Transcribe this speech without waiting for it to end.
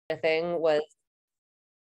thing was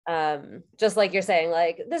just like you're saying,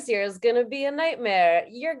 like, this year is gonna be a nightmare,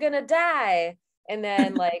 you're gonna die. And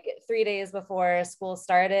then like 3 days before school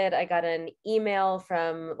started, I got an email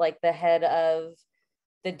from like the head of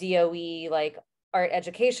the DOE like art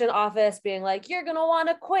education office being like, you're gonna want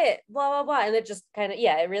to quit, blah blah blah. And it just kind of,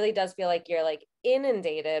 yeah, it really does feel like you're like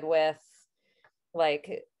inundated with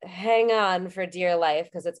like, hang on for dear life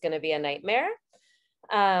because it's going to be a nightmare.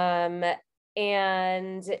 And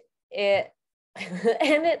it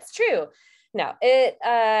and it's true. No, it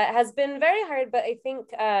has been very hard, but I think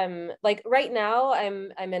like right now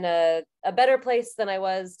I'm in a better place than I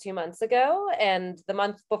was 2 months ago, and the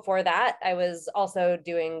month before that I was also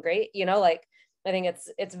doing great. You know, like I think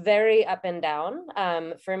it's very up and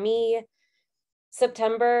down. For me,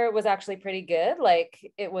 September was actually pretty good.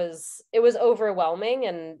 Like it was overwhelming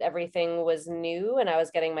and everything was new and I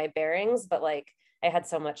was getting my bearings, but like I had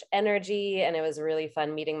so much energy and it was really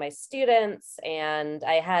fun meeting my students, and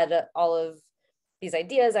I had all of these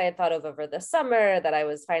ideas I had thought of over the summer that I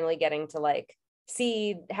was finally getting to like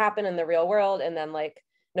see happen in the real world. And then like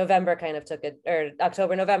November kind of took a, or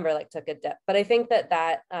October, November like took a dip. But I think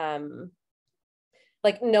that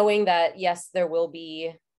like knowing that yes, there will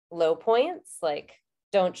be low points, like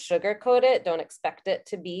don't sugarcoat it, don't expect it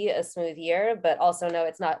to be a smooth year, but also know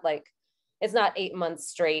it's not 8 months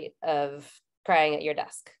straight of crying at your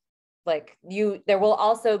desk. Like there will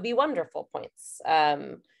also be wonderful points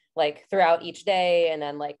like throughout each day, and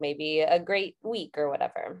then like maybe a great week or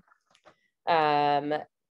whatever. And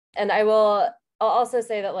I'll also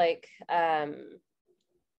say that like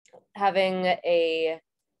having a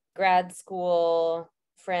grad school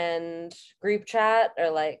friend group chat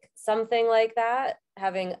or like something like that,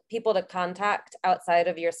 having people to contact outside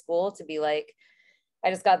of your school to be like, I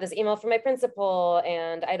just got this email from my principal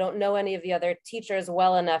and I don't know any of the other teachers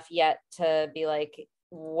well enough yet to be like,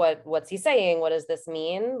 what's he saying? What does this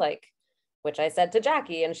mean? Like, which I said to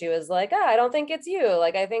Jackie and she was like, oh, I don't think it's you.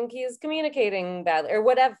 Like, I think he's communicating badly or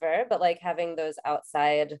whatever. But like having those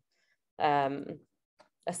outside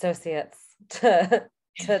associates to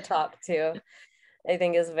talk to, I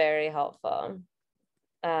think is very helpful.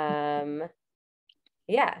 Yeah,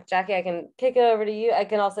 Jackie, I can kick it over to you. I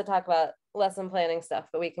can also talk about lesson planning stuff,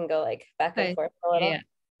 but we can go like back and forth a little. Yeah.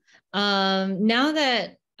 Now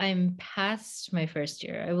that I'm past my first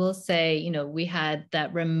year, I will say, you know, we had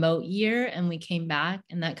that remote year and we came back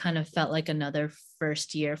and that kind of felt like another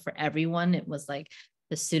first year for everyone. It was like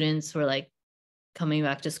the students were like coming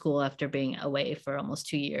back to school after being away for almost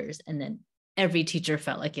 2 years. And then every teacher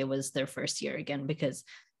felt like it was their first year again, because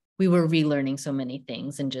we were relearning so many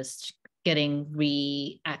things and just getting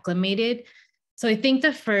reacclimated. So I think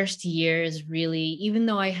the first year is really, even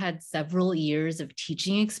though I had several years of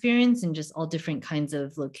teaching experience in just all different kinds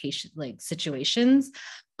of location, like situations,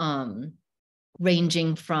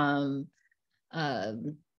 ranging from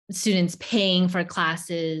students paying for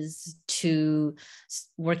classes to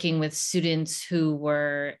working with students who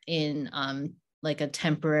were in like a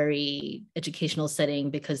temporary educational setting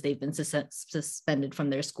because they've been suspended from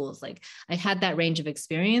their schools. Like I had that range of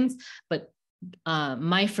experience, but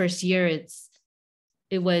my first year,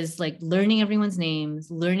 it was like learning everyone's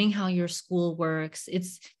names, learning how your school works.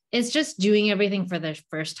 It's just doing everything for the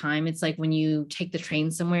first time. It's like when you take the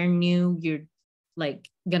train somewhere new, you're like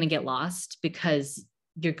gonna get lost because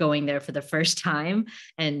you're going there for the first time,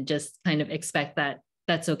 and just kind of expect that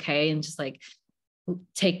that's okay, and just like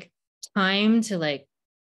take time to like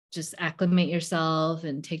just acclimate yourself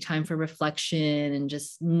and take time for reflection, and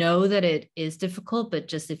just know that it is difficult, but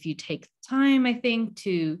just if you take time, I think,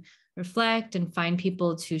 to reflect and find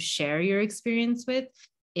people to share your experience with,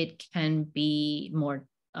 it can be more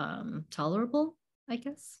tolerable, I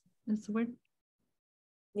guess is the word.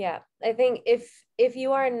 Yeah, I think if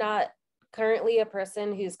you are not currently a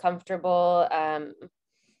person who's comfortable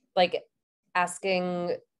like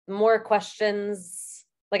asking more questions,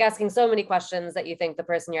 like asking so many questions that you think the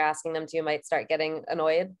person you're asking them to might start getting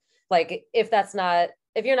annoyed, like if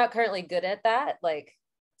you're not currently good at that, like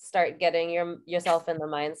start getting yourself in the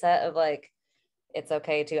mindset of like, it's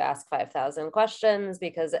okay to ask 5,000 questions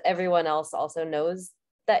because everyone else also knows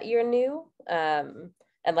that you're new.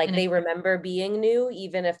 And like they remember being new,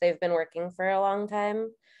 even if they've been working for a long time.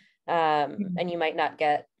 And you might not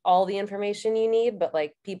get all the information you need, but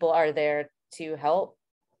like people are there to help,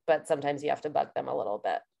 but sometimes you have to bug them a little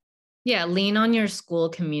bit. Yeah, lean on your school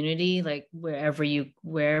community, like wherever you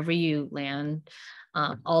land.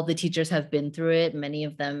 All the teachers have been through it. Many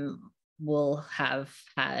of them will have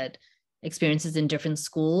had experiences in different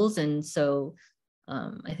schools. And so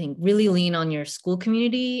I think really lean on your school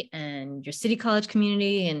community and your city college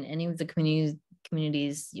community and any of the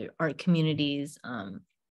communities, your art communities,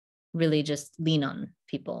 really just lean on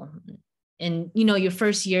people. And, you know, your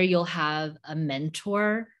first year, you'll have a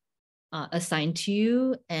mentor assigned to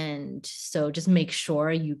you. And so just make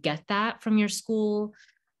sure you get that from your school.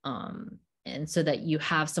 And so that you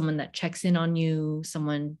have someone that checks in on you,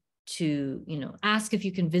 someone to, you know, ask if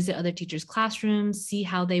you can visit other teachers' classrooms, see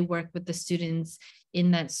how they work with the students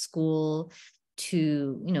in that school,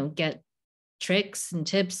 to, you know, get tricks and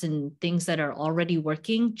tips and things that are already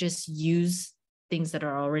working. Just use things that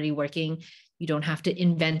are already working. You don't have to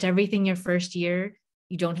invent everything your first year.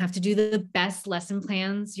 You don't have to do the best lesson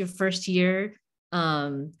plans your first year.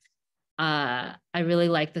 I really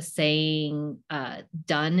like the saying,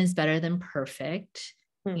 done is better than perfect.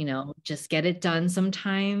 You know, just get it done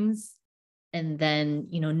sometimes. And then,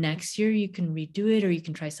 you know, next year you can redo it or you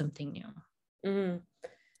can try something new,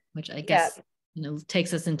 which I guess, you know,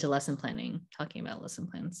 takes us into lesson planning, talking about lesson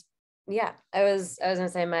plans. Yeah, I was gonna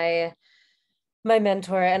say my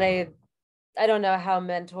mentor, and I don't know how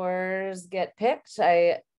mentors get picked.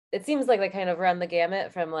 It seems like they kind of run the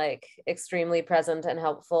gamut from like extremely present and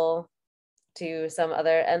helpful to some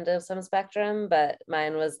other end of some spectrum, but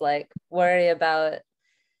mine was like, worry about,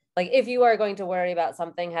 like, if you are going to worry about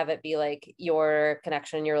something, have it be like your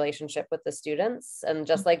connection, your relationship with the students. And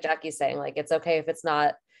just like Jackie's saying, like, it's okay if it's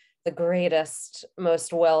not the greatest,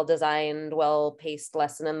 most well-designed, well-paced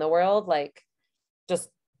lesson in the world. Like, just,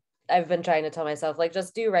 I've been trying to tell myself, like,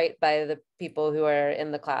 just do right by the people who are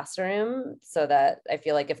in the classroom, so that I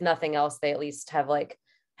feel like if nothing else, they at least have like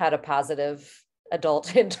had a positive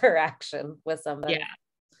adult interaction with somebody.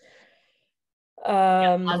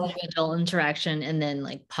 Positive adult interaction, and then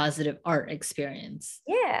like positive art experience.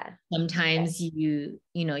 Sometimes you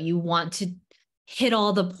know, you want to hit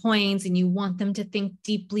all the points and you want them to think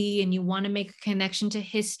deeply and you want to make a connection to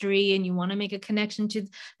history and you want to make a connection to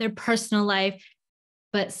their personal life,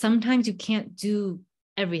 but sometimes you can't do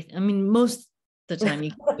everything. I mean, most of the time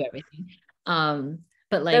you can do everything.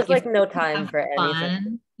 But like, there's like no time for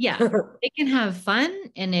anything. Yeah, they can have fun.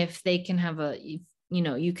 And if they can have you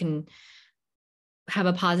know, you can have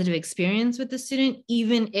a positive experience with the student,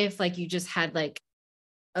 even if like you just had like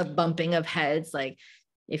a bumping of heads, like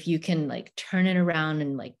if you can like turn it around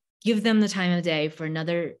and like give them the time of day for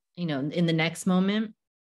another, you know, in the next moment,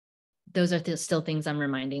 those are still things I'm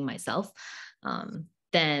reminding myself.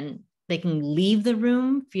 Then they can leave the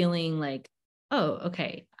room feeling like, oh,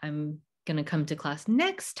 okay, I'm going to come to class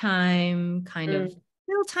next time, kind of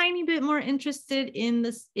feel tiny bit more interested in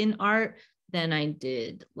this, in art than I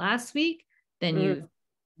did last week. Then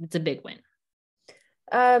it's a big win.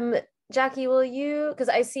 Jackie, will you, because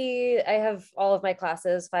I have all of my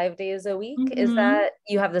classes 5 days a week. Is that,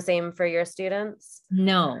 you have the same for your students?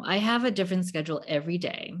 No, I have a different schedule every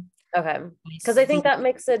day. Okay. Because I think that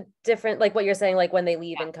makes a different, like what you're saying, like when they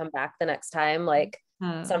leave and come back the next time, like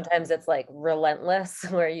sometimes it's like relentless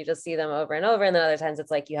where you just see them over and over. And then other times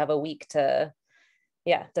it's like you have a week to,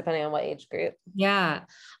 depending on what age group. Yeah.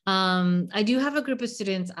 I do have a group of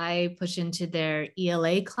students I push into their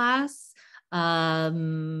ELA class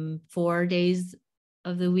 4 days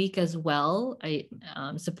of the week as well. I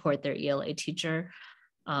support their ELA teacher.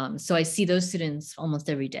 So I see those students almost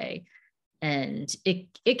every day. And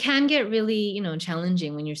it can get really, you know,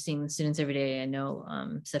 challenging when you're seeing the students every day. I know,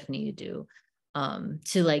 Stefanie, you do,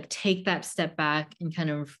 to like take that step back and kind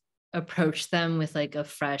of approach them with like a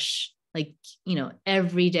fresh, like, you know,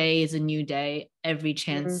 every day is a new day, every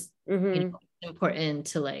chance, you know, it's important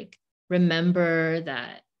to like remember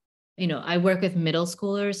that, you know, I work with middle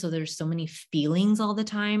schoolers, so there's so many feelings all the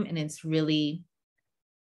time, and it's really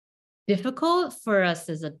difficult for us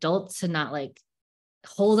as adults to not like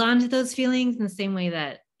hold on to those feelings in the same way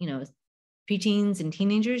that, you know, preteens and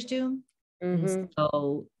teenagers do. And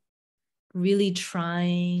so really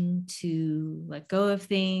trying to let go of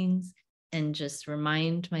things and just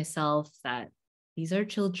remind myself that these are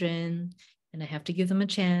children and I have to give them a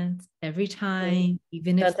chance every time,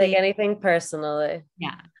 even if they don't take anything personally.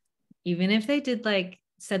 Yeah. Even if they did like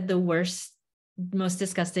said the worst, most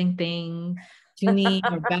disgusting thing to me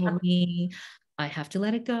or about me, I have to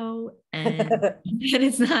let it go, and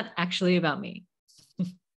it's not actually about me.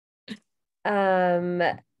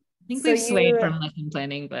 I think we've swayed from lesson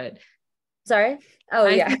planning, but sorry. Oh,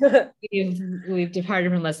 yeah. we've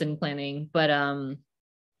departed from lesson planning, but I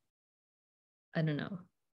don't know.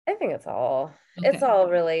 I think it's all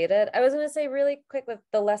related. I was going to say really quick with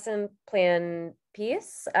the lesson plan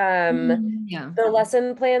piece. The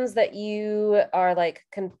lesson plans that you are like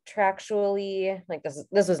contractually, like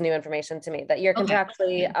this was new information to me, that you're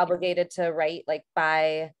contractually obligated to write like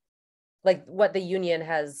by like what the union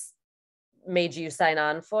has made you sign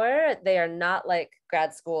on for. They are not like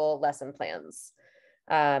grad school lesson plans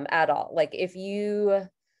at all. Like if you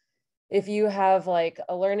have like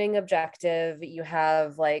a learning objective, you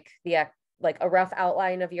have like like a rough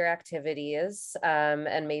outline of your activities,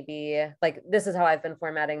 and maybe like this is how I've been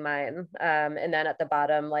formatting mine, and then at the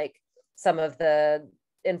bottom like some of the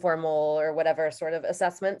informal or whatever sort of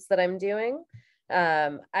assessments that I'm doing.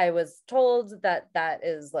 I was told that that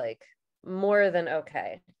is like more than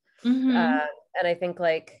okay. And I think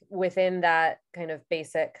like within that kind of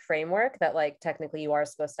basic framework that like technically you are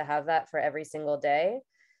supposed to have that for every single day,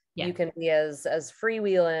 Yeah. you can be as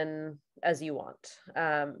freewheeling as you want.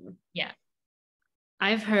 Yeah.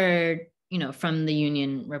 I've heard, from the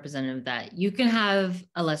union representative that you can have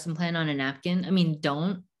a lesson plan on a napkin. I mean,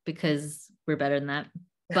 don't, because we're better than that.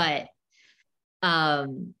 But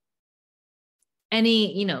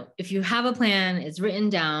if you have a plan, it's written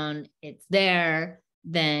down, it's there,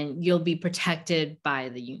 then you'll be protected by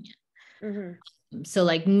the union. Mm-hmm. So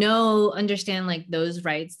like understand like those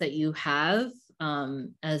rights that you have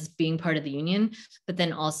as being part of the union, but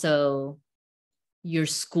then also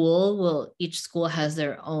each school has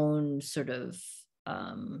their own sort of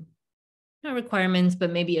not requirements,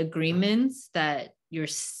 but maybe agreements that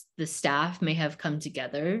the staff may have come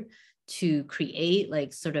together to create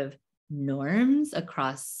like sort of norms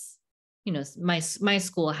across, my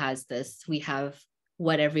school has this. We have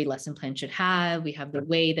what every lesson plan should have. We have the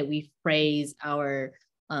way that we phrase our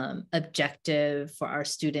objective for our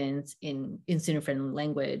students in student-friendly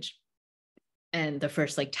language. And the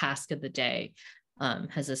first like task of the day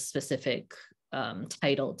has a specific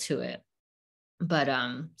title to it. But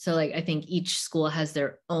so like I think each school has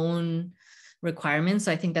their own requirements.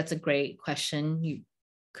 So I think that's a great question you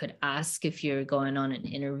could ask if you're going on an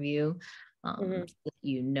interview.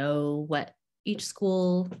 What each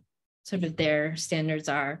school sort of their standards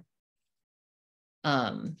are.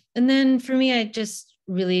 And then for me, I just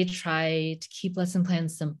really try to keep lesson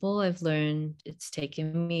plans simple. I've learned it's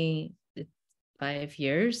taken me 5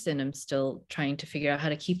 years and I'm still trying to figure out how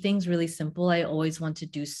to keep things really simple. I always want to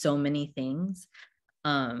do so many things.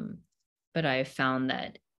 But I found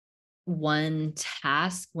that one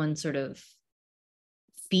sort of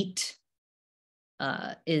feat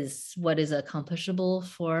is what is accomplishable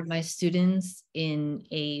for my students in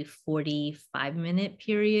a 45-minute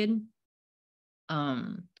period.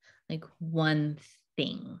 Like one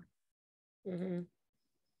thing. Mm-hmm.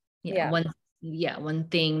 One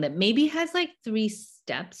thing that maybe has like 3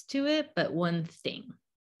 steps to it, but one thing.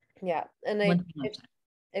 Yeah. And I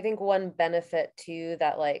think one benefit too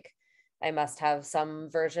that like I must have some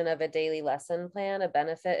version of a daily lesson plan. A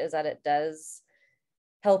benefit is that it does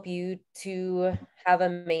help you to have a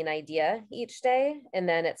main idea each day. And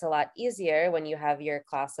then it's a lot easier when you have your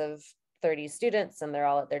class of 30 students and they're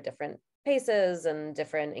all at their different paces and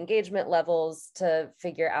different engagement levels to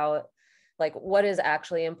figure out like what is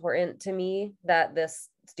actually important to me that this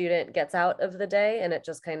student gets out of the day. And it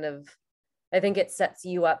just kind of, I think it sets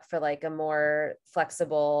you up for like a more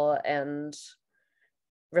flexible and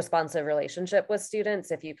responsive relationship with students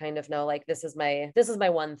if you kind of know like this is my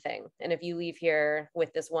one thing, and if you leave here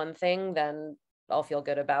with this one thing, then I'll feel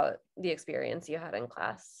good about the experience you had in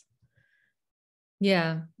class.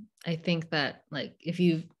 Yeah, I think that like if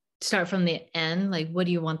you start from the end, like what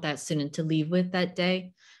do you want that student to leave with that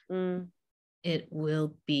day?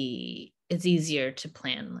 It's easier to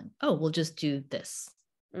plan like, oh, we'll just do this.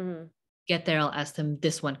 Get there, I'll ask them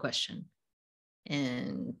this one question.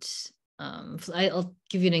 And I'll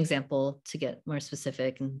give you an example to get more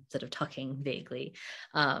specific instead of talking vaguely.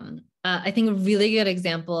 I think a really good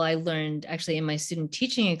example I learned actually in my student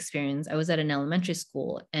teaching experience. I was at an elementary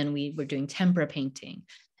school and we were doing tempera painting.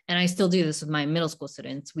 And I still do this with my middle school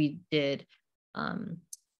students. We did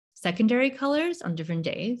secondary colors on different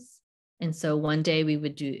days. And so one day it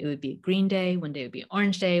would be a green day, one day it would be an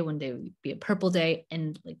orange day, one day it would be a purple day.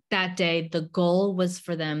 And like that day, the goal was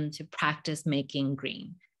for them to practice making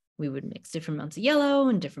green. We would mix different amounts of yellow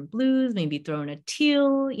and different blues, maybe throw in a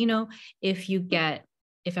teal,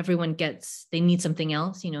 if everyone they need something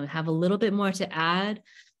else, have a little bit more to add,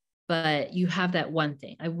 but you have that one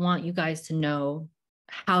thing. I want you guys to know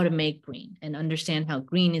how to make green and understand how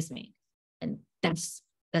green is made. And that's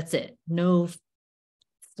it. No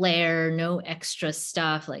flair, no extra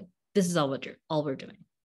stuff. Like this is all we're doing.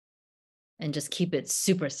 And just keep it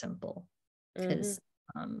super simple. Because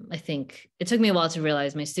I think it took me a while to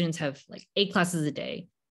realize my students have like 8 classes a day.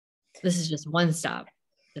 This is just one stop.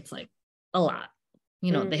 It's like a lot.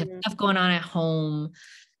 They have stuff going on at home,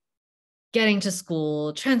 getting to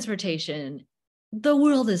school, transportation. The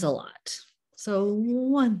world is a lot. So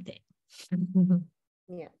one thing.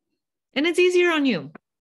 Yeah. And it's easier on you.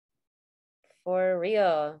 For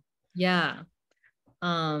real. Yeah.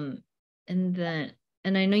 And then,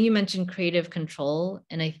 and I know you mentioned creative control.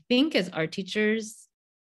 And I think as art teachers,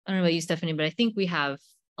 I don't know about you, Stefanie, but I think we have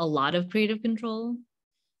a lot of creative control.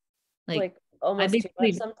 Like I almost too much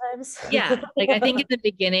basically, sometimes. yeah, like I think in the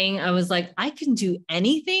beginning, I was like, I can do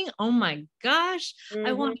anything. Oh my gosh,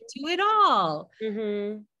 I want to do it all.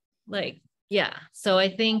 Like, yeah. So I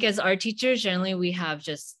think as art teachers, generally we have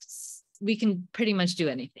we can pretty much do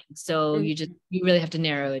anything. So you really have to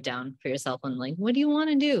narrow it down for yourself on like, what do you want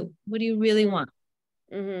to do? What do you really want?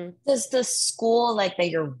 Does the school like that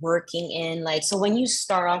you're working in, like, so when you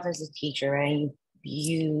start off as a teacher, right,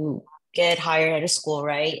 you get hired at a school,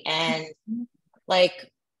 right? And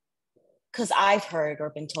like, because I've heard or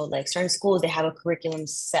been told like certain schools, they have a curriculum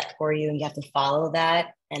set for you and you have to follow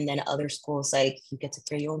that. And then other schools, like you get to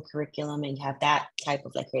create your own curriculum and you have that type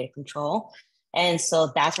of like creative control. And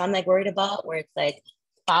so that's what I'm like worried about, where it's like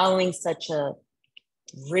following such a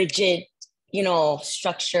rigid,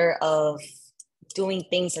 structure of doing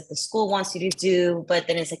things that the school wants you to do, but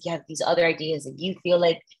then it's like you have these other ideas that you feel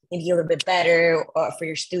like maybe a little bit better or for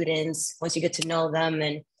your students once you get to know them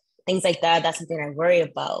and things like that. That's something I worry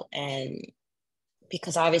about. And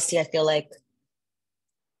because obviously I feel like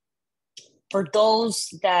for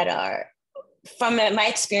those that are, from my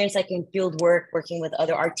experience, like in field work, working with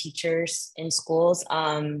other art teachers in schools,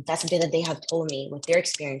 that's something that they have told me with their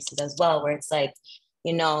experiences as well, where it's like,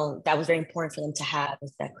 that was very important for them to have,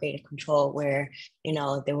 is that creative control, where,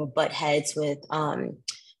 they were butt heads with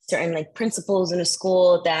certain like principals in a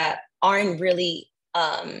school that aren't really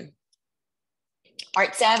art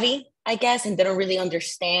savvy, I guess, and they don't really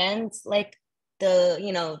understand like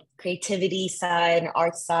the, creativity side and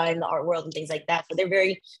art side and the art world and things like that. So they're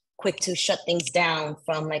very quick to shut things down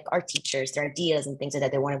from like art teachers, their ideas and things like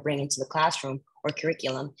that they want to bring into the classroom or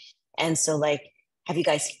curriculum. And so like, have you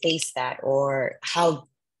guys faced that, or how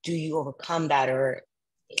do you overcome that? Or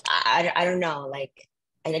I don't know, like,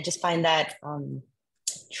 I just find that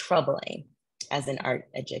troubling as an art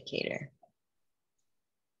educator.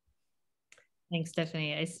 Thanks,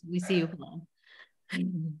 Stefanie. We see you.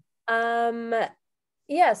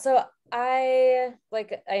 Yeah, so I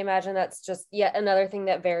imagine that's just yet another thing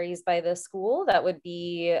that varies by the school. That would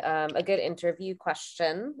be a good interview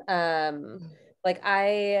question. Like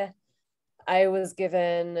I was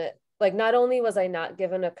given, like, not only was I not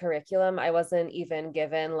given a curriculum, I wasn't even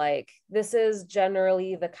given like, this is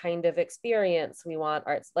generally the kind of experience we want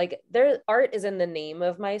arts. Like art is in the name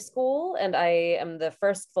of my school, and I am the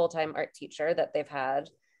first full-time art teacher that they've had.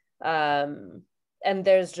 And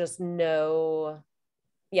there's just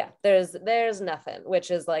there's nothing,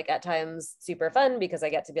 which is like at times super fun because I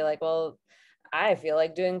get to be like, well, I feel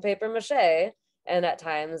like doing paper mache. And at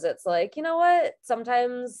times it's like, you know what,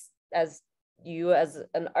 sometimes as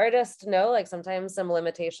an artist know, like sometimes some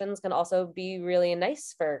limitations can also be really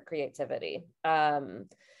nice for creativity. And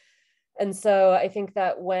so I think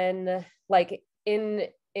that when like in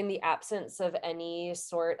the absence of any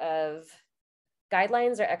sort of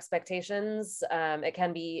guidelines or expectations, it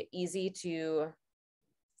can be easy to,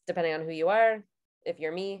 depending on who you are, if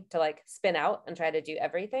you're me, to like spin out and try to do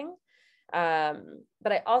everything.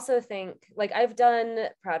 But I also think like I've done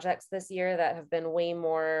projects this year that have been way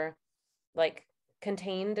more like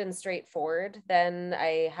contained and straightforward than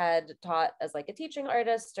I had taught as like a teaching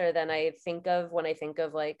artist, or than I think of when I think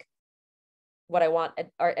of like what I want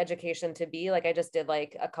art education to be. Like I just did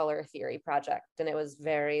like a color theory project, and it was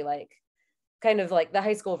very like kind of like the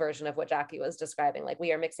high school version of what Jackie was describing. Like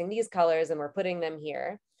we are mixing these colors and we're putting them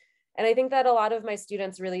here. And I think that a lot of my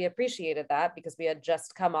students really appreciated that, because we had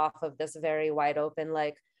just come off of this very wide open,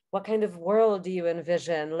 like, what kind of world do you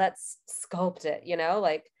envision? Let's sculpt it,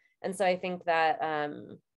 like. And so I think that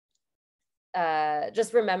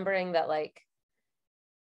just remembering that, like,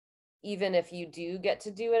 even if you do get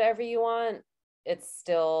to do whatever you want, it's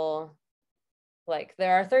still like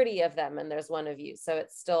there are 30 of them and there's one of you. So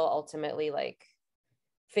it's still ultimately like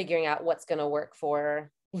figuring out what's going to work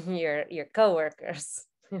for your coworkers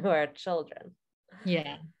who are children.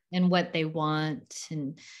 Yeah. And what they want,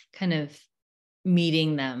 and kind of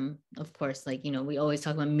meeting them, of course, like, we always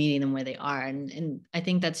talk about meeting them where they are. And I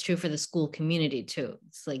think that's true for the school community too.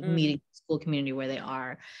 It's like meeting the school community where they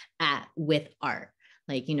are at with art.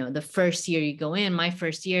 Like, the first year you go in, my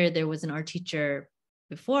first year, there was an art teacher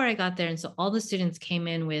before I got there. And so all the students came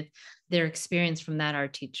in with their experience from that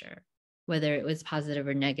art teacher, whether it was positive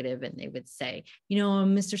or negative. And they would say,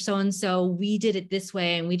 Mr. So-and-so, we did it this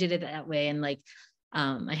way and we did it that way. And like,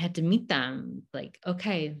 I had to meet them like,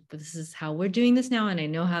 okay, but this is how we're doing this now. And I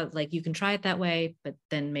know how, like, you can try it that way, but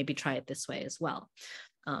then maybe try it this way as well.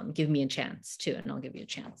 give me a chance too, and I'll give you a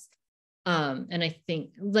chance. And I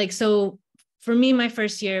think like, so for me, my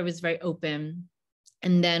first year was very open.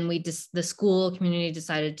 And then the school community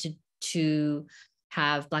decided to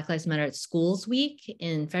have Black Lives Matter at Schools Week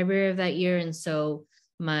in February of that year. And so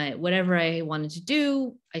whatever I wanted to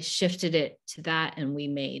do, I shifted it to that, and we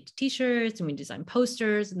made t-shirts and we designed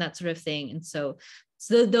posters and that sort of thing. And so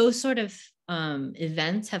those sort of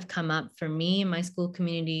events have come up for me in my school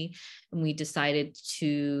community, and we decided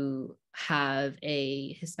to have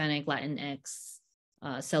a Hispanic Latinx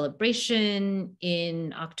celebration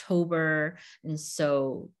in October. And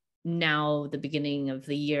so now the beginning of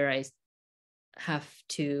the year, I have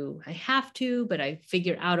to, but I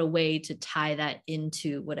figure out a way to tie that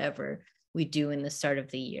into whatever we do in the start of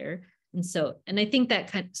the year. And I think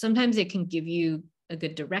that sometimes it can give you a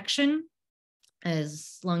good direction,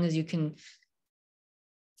 as long as you can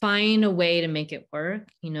find a way to make it work,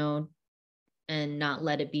 and not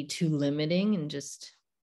let it be too limiting, and just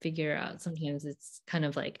figure out. Sometimes it's kind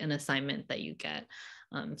of like an assignment that you get.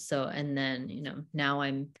 And then, now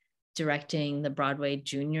I'm directing the Broadway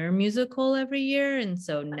Junior musical every year. And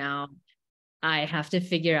so now I have to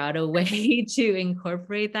figure out a way to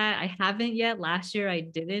incorporate that. I haven't yet. Last year I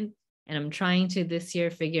didn't. And I'm trying to this year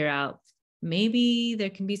figure out, maybe there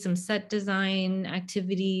can be some set design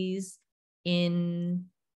activities in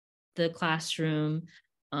the classroom.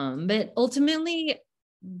 But ultimately,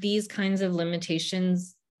 these kinds of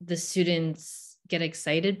limitations, the students get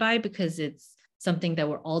excited by, because it's something that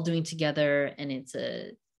we're all doing together, and it's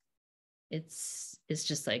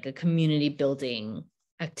just like a community building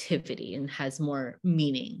activity and has more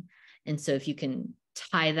meaning. And so if you can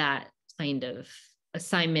tie that kind of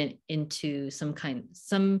assignment into something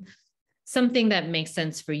that makes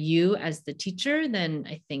sense for you as the teacher, then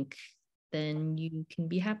I think then you can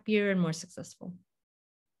be happier and more successful.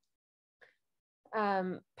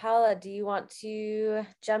 Paula, do you want to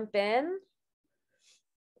jump in?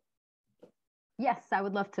 Yes, I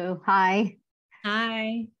would love to. Hi.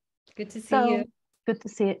 Hi. Good to see you. Good to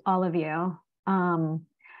see all of you.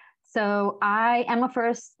 So I am a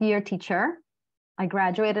first-year teacher. I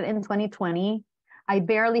graduated in 2020. I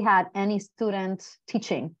barely had any student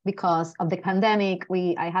teaching because of the pandemic.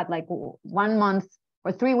 I had like 1 month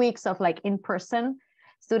or 3 weeks of like in-person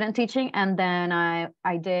student teaching, and then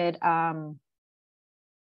I did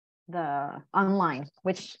the online,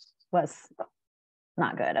 which was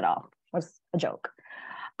not good at all. It was a joke.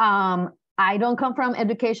 I don't come from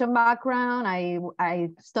education background. I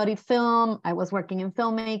studied film. I was working in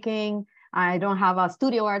filmmaking. I don't have a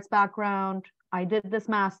studio arts background. I did this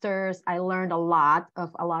master's. I learned a lot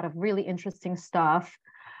of really interesting stuff.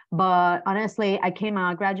 But honestly, I came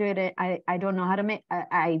out, graduated. I don't know how to make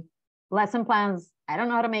lesson plans. I don't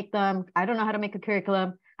know how to make them. I don't know how to make a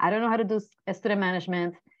curriculum. I don't know how to do student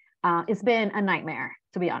management. It's been a nightmare,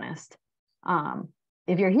 to be honest.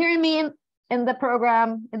 If you're hearing me in the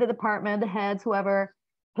program, in the department, the heads, whoever,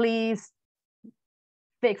 please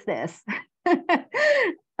fix this. I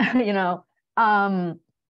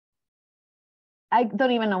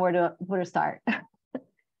don't even know where to start.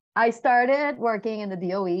 I started working in the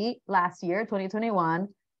DOE last year, 2021.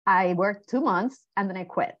 I worked 2 months and then I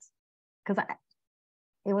quit because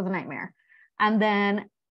it was a nightmare. And then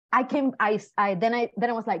I was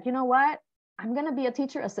like, you know what? I'm gonna be a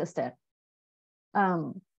teacher assistant.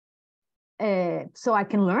 So I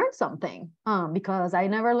can learn something because I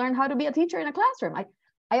never learned how to be a teacher in a classroom. I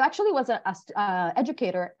actually was a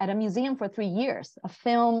educator at a museum for 3 years, a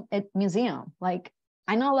film museum. Like,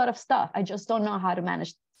 I know a lot of stuff. I just don't know how to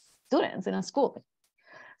manage students in a school.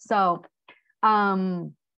 So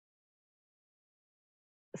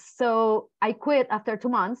I quit after 2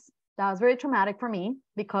 months. That was very traumatic for me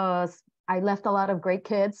because I left a lot of great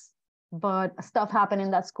kids, but stuff happened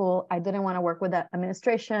in that school. I didn't want to work with that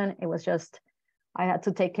administration. It was just, I had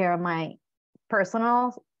to take care of my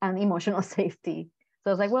personal and emotional safety. So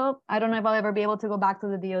I was like, well, I don't know if I'll ever be able to go back to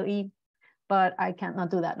the DOE, but I can't not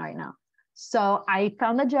do that right now. So I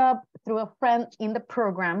found a job through a friend in the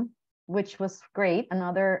program, which was great.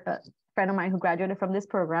 Another friend of mine who graduated from this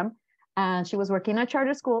program, and she was working at a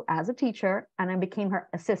charter school as a teacher, and I became her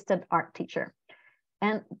assistant art teacher.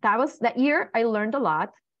 And that year I learned a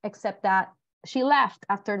lot, except that she left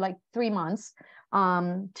after like 3 months.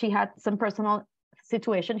 She had some personal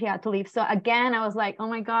situation. She had to leave. So again, I was like, oh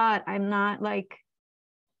my God, I'm not like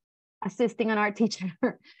assisting an art teacher.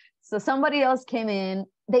 So somebody else came in.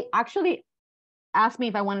 They actually asked me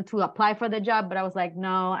if I wanted to apply for the job, but I was like,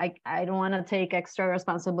 no, I don't want to take extra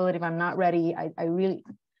responsibility if I'm not ready. I really,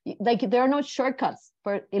 like, there are no shortcuts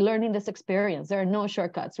for learning this experience. There are no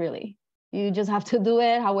shortcuts, really. You just have to do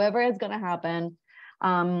it however it's going to happen.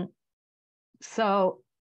 So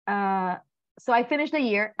I finished the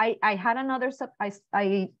year. I had another,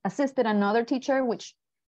 I assisted another teacher, which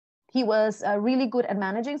he was really good at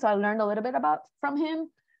managing. So I learned a little bit from him,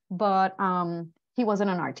 but he wasn't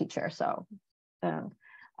an art teacher. So,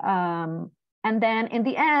 and then in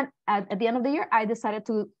the end, at the end of the year, I decided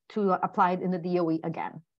to apply in the DOE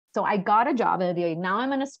again. So I got a job in the DOE. Now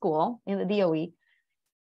I'm in a school in the DOE.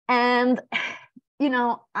 And, you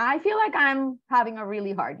know, I feel like I'm having a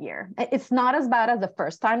really hard year. It's not as bad as the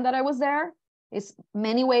first time that I was there. It's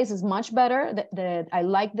many ways is much better. I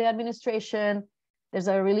like the administration. There's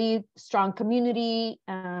a really strong community.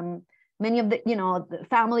 Many of the, you know, the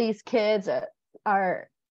families, kids are,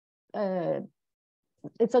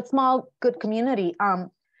 it's a small, good community.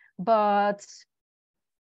 But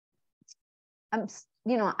I'm,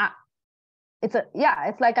 you know, it's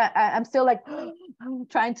like I'm still like I'm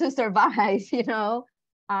trying to survive, you know.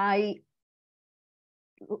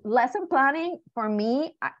 Lesson planning for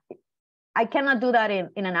me, I cannot do that in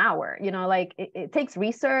an hour, you know, like it takes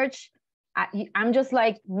research. I'm just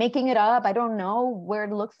like making it up. I don't know where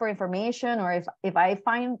to look for information, or if I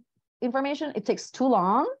find information, it takes too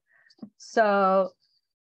long. So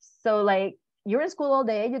like you're in school all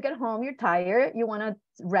day, you get home, you're tired, you want to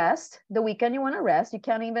rest. The weekend you want to rest. You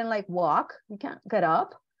can't even like walk. You can't get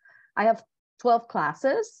up. I have 12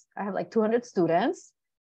 classes. I have like 200 students.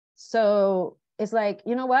 So it's like,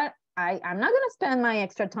 you know what? I'm not going to spend my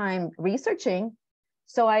extra time researching.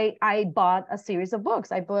 So I bought a series of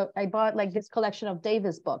books. I bought like this collection of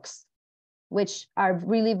Davis books, which are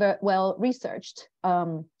really well researched.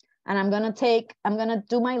 And I'm going to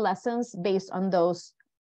do my lessons based on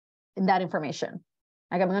that information.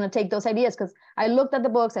 Like I'm going to take those ideas because I looked at the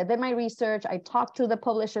books, I did my research, I talked to the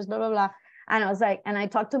publishers, blah, blah, blah. And I was like, and I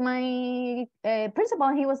talked to my principal,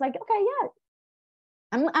 and he was like, okay, yeah.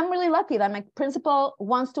 I'm really lucky that my principal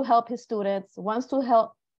wants to help his students, wants to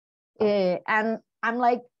help. And I'm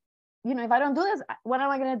like, you know, if I don't do this, what am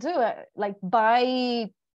I going to do? Like buy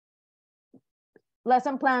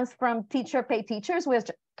lesson plans from paid teachers,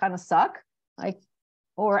 which kind of suck. Like,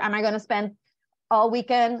 or am I going to spend all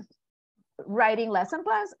weekend writing lesson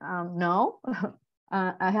plans? No,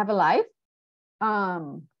 I have a life.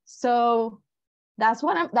 So that's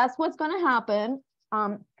what's going to happen.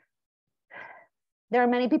 There are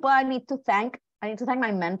many people I need to thank. I need to thank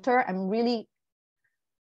my mentor. I'm really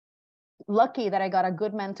lucky that I got a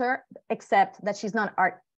good mentor, except that she's not an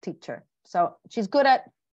art teacher. So she's good at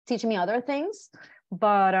teaching me other things,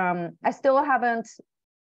 but I still haven't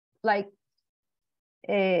like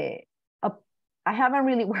I haven't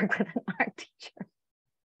really worked with an art teacher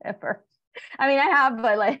ever. I mean, I have,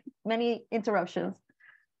 but like many interruptions.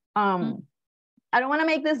 I don't want to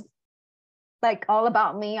make this like all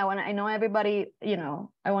about me. I know everybody, you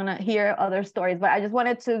know, I want to hear other stories, but I just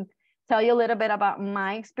wanted to tell you a little bit about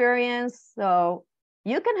my experience. So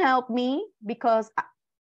you can help me because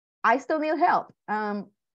I still need help.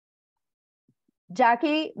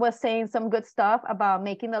 Jackie was saying some good stuff about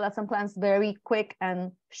making the lesson plans very quick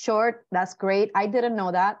and short. That's great. I didn't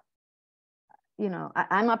know that. You know,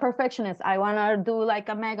 I'm a perfectionist. I want to do like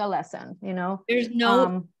a mega lesson, you know. There's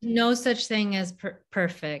no such thing as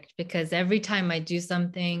perfect, because every time I do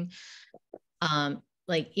something,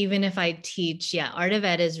 like even if I teach, Art of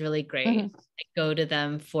Ed is really great. Mm-hmm. I go to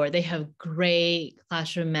them they have great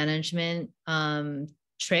classroom management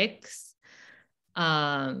tricks.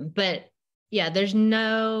 But yeah, there's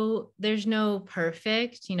no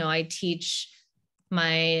perfect, you know. I teach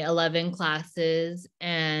my 11 classes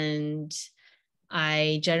and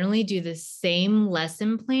I generally do the same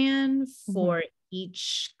lesson plan for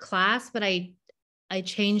each class, but I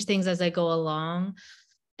change things as I go along.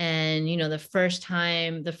 And, you know, the first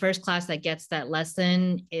class that gets that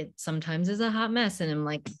lesson, it sometimes is a hot mess. And I'm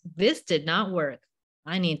like, this did not work.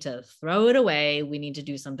 I need to throw it away. We need to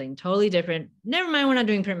do something totally different. Never mind, we're not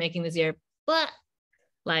doing printmaking this year, but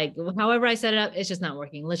like, however I set it up, it's just not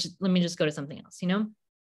working. Let me just go to something else, you know?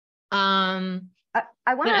 I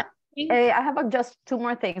have just two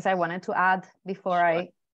more things I wanted to add before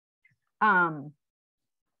Sure.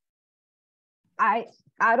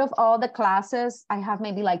 Out of all the classes, I have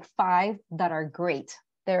maybe like 5 that are great.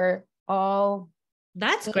 They're all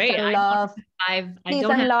that's great. Love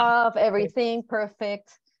everything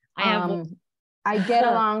perfect. I get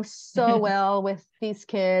along so well with these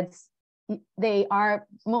kids. They are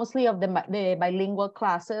mostly of the bilingual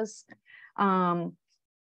classes. And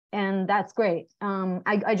that's great.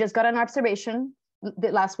 I just got an observation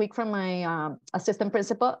last week from my assistant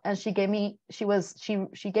principal, and she gave me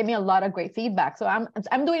a lot of great feedback. So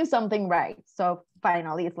I'm doing something right. So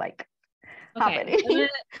finally, it's like happening.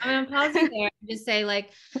 I'm gonna pause you there. just say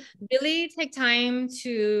like, really take time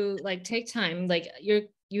to like,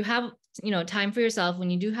 you have, time for yourself. When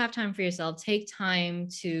you do have time for yourself, take time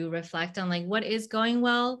to reflect on like what is going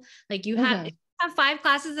well. Like you have, if you have 5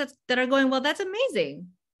 classes that are going well, that's amazing.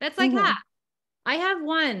 That's like half. I have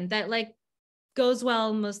one that like goes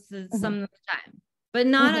well most of some of the time, but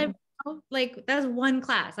not like that's one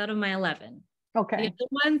class out of my 11. Okay. The other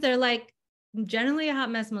ones, they're like generally a hot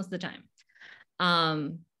mess most of the time.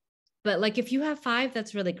 But like if you have 5,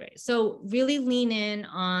 that's really great. So really lean in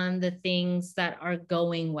on the things that are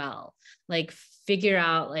going well. Like figure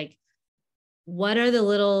out like what are the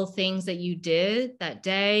little things that you did that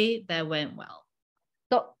day that went well.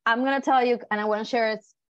 So I'm gonna tell you, and I want to share it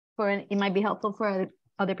it might be helpful for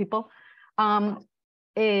other people. I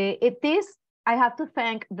have to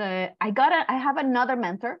thank I have another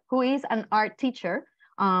mentor who is an art teacher.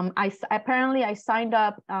 I signed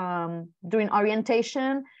up during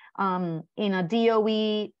orientation in a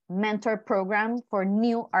DOE mentor program for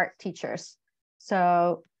new art teachers.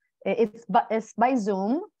 So it's by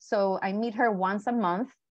Zoom. So I meet her once a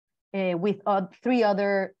month with 3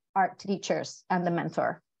 other art teachers and the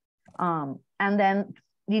mentor. And then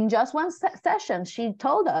in just one session, she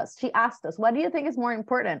asked us, what do you think is more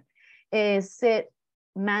important? Is it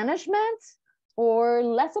management or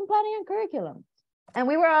lesson planning and curriculum? And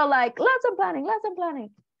we were all like, lesson planning.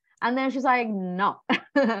 And then she's like, no,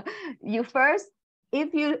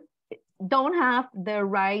 if you don't have the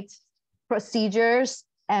right procedures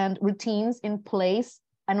and routines in place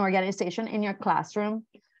and organization in your classroom,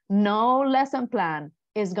 no lesson plan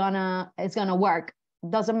is gonna work.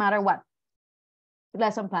 Doesn't matter what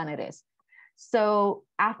lesson plan it is. So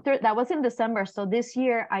after that was in December. So this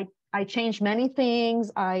year I changed many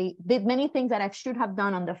things. I did many things that I should have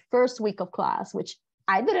done on the first week of class, which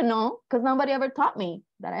I didn't know because nobody ever taught me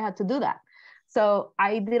that I had to do that. So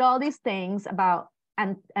I did all these things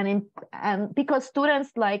and because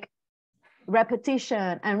students like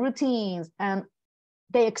repetition and routines and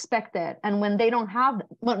they expect it. And when they don't have,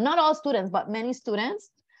 well, not all students, but many students,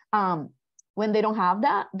 when they don't have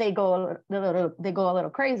that, they go a little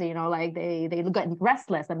crazy, like they get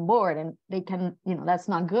restless and bored, and they can, that's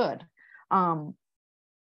not good. And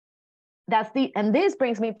this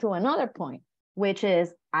brings me to another point, which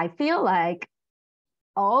is I feel like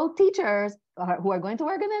all teachers who are going to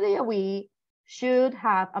work in the DOE should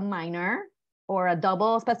have a minor or a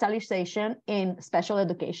double specialization in special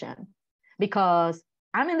education, because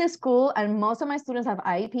I'm in this school and most of my students have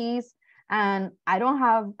IEPs, and I don't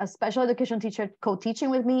have a special education teacher co-teaching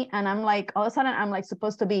with me. And I'm like, all of a sudden, I'm like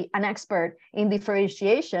supposed to be an expert in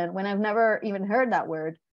differentiation when I've never even heard that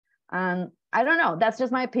word. And I don't know, that's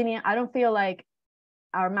just my opinion. I don't feel like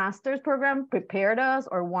our master's program prepared us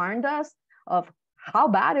or warned us of how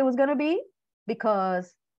bad it was going to be,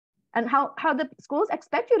 because, and how the schools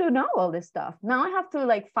expect you to know all this stuff. Now I have to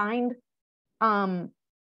like find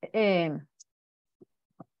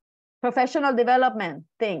professional development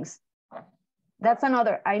things. That's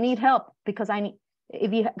another, I need help, because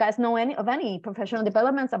if you guys know any professional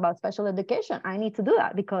developments about special education, I need to do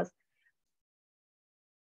that, because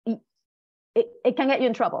it can get you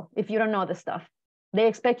in trouble if you don't know this stuff. They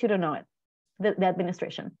expect you to know it, the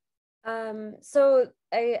administration. So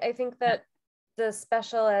I think that the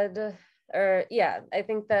special ed, I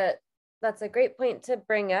think that that's a great point to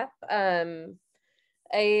bring up.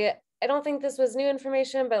 I don't think this was new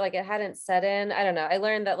information, but like it hadn't set in. I don't know. I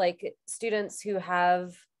learned that like students who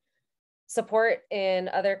have support in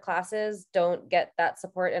other classes don't get that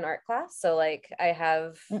support in art class. So like I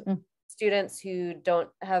have students who don't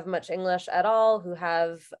have much English at all, who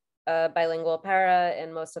have a bilingual para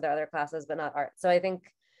in most of their other classes, but not art. So I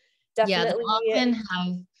think definitely. Yeah, they often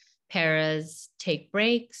have paras take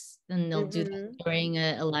breaks, and they'll do that during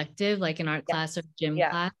an elective, like an art class or gym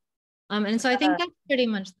class. And so I think that's pretty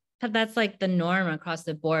much, that's like the norm across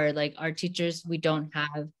the board. Like our teachers, we don't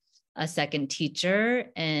have a second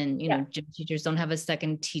teacher, and gym teachers don't have a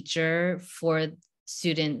second teacher for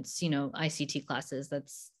students, ICT classes.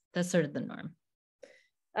 That's sort of the norm.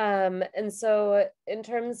 And so in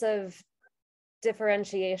terms of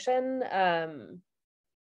differentiation,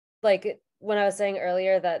 like when I was saying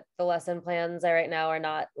earlier that the lesson plans I write now are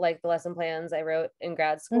not like the lesson plans I wrote in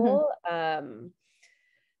grad school,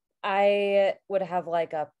 I would have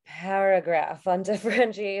like a paragraph on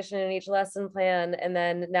differentiation in each lesson plan. And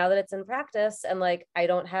then now that it's in practice and like I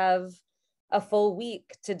don't have a full week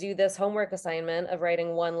to do this homework assignment of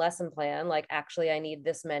writing one lesson plan, like actually I need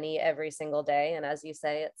this many every single day. And as you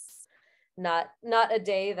say, it's not a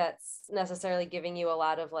day that's necessarily giving you a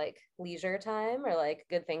lot of like leisure time or like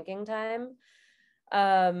good thinking time.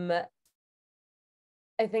 I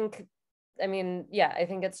think I mean, yeah, I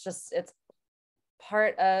think it's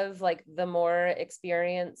part of like the more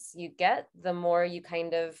experience you get, the more you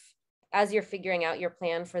kind of, as you're figuring out your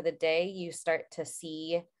plan for the day, you start to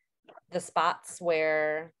see the spots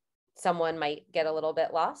where someone might get a little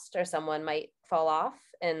bit lost or someone might fall off,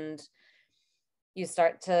 and you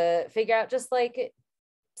start to figure out just like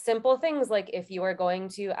simple things, like if you are going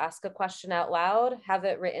to ask a question out loud, have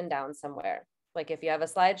it written down somewhere. Like if you have a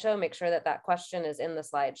slideshow, make sure that that question is in the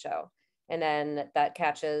slideshow. And then that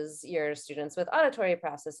catches your students with auditory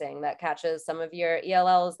processing, that catches some of your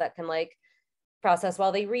ELLs that can like process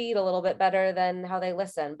while they read a little bit better than how they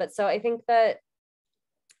listen. But so I think that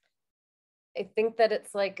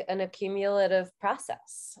it's like an accumulative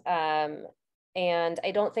process. And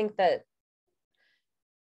I don't think that,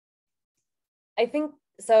 I think,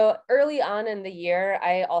 so early on in the year,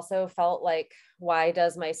 I also felt like, why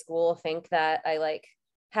does my school think that I like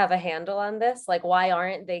have a handle on this? Like, why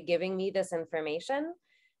aren't they giving me this information?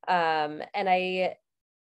 And I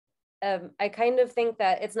kind of think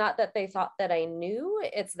that it's not that they thought that I knew,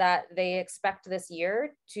 it's that they expect this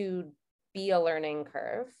year to be a learning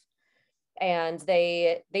curve. And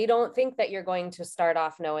they don't think that you're going to start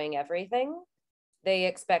off knowing everything. They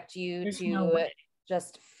expect you There's to no way.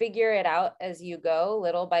 just figure it out as you go,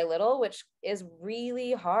 little by little, which is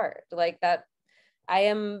really hard. Like that, I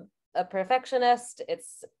am a perfectionist.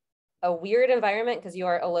 It's a weird environment because you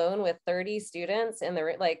are alone with 30 students and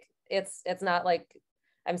they're like, it's not like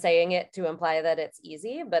I'm saying it to imply that it's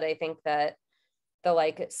easy, but I think that the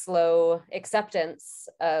like slow acceptance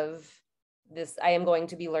of this, I am going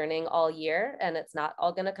to be learning all year and it's not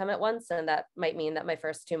all going to come at once. And that might mean that my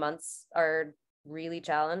first 2 months are really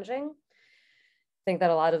challenging. I think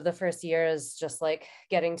that a lot of the first year is just like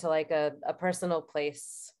getting to like a personal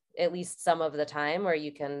place, at least some of the time, where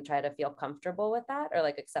you can try to feel comfortable with that or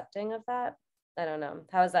like accepting of that. I don't know.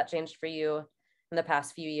 How has that changed for you in the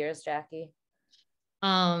past few years, Jackie?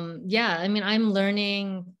 Yeah, I mean, I'm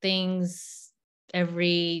learning things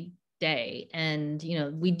every day. And,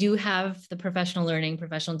 we do have the professional learning,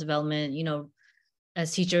 professional development,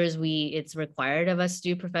 as teachers, it's required of us to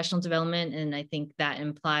do professional development. And I think that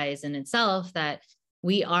implies in itself that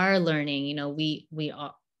we are learning, we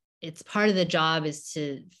are, it's part of the job is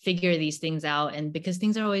to figure these things out. And because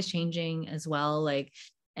things are always changing as well, like,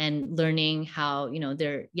 and learning how,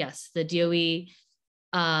 the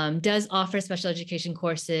DOE does offer special education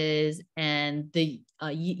courses, and the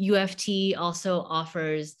UFT also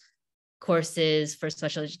offers courses for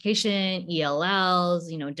special education,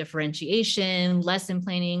 ELLs, differentiation, lesson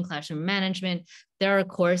planning, classroom management. There are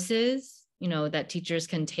courses, that teachers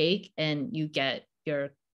can take, and you get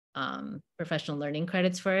your professional learning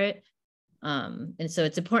credits for it. And so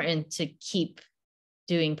it's important to keep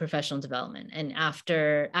doing professional development. And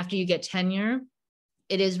after you get tenure,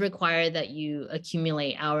 it is required that you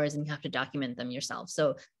accumulate hours and you have to document them yourself.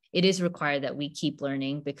 So it is required that we keep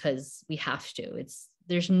learning because we have to.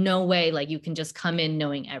 There's no way like you can just come in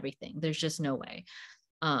knowing everything. There's just no way.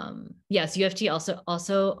 Yes, UFT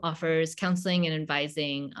also offers counseling and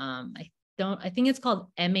advising. I think it's called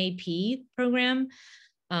MAP program.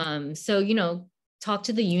 So, talk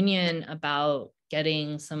to the union about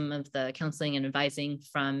getting some of the counseling and advising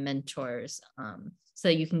from mentors, so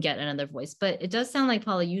you can get another voice. But it does sound like,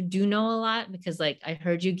 Paula, you do know a lot, because like I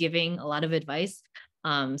heard you giving a lot of advice.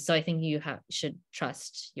 So I think you should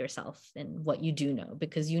trust yourself in what you do know,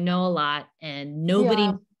 because you know a lot, and nobody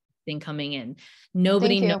knows anything coming in.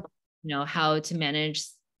 Nobody knows, how to manage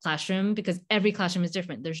classroom, because every classroom is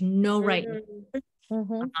different. There's no right.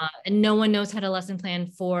 Mm-hmm. And no one knows how to lesson plan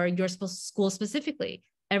for your school specifically.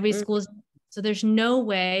 Every school is, so there's no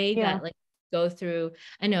way that like go through.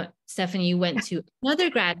 I know, Stefanie, you went to another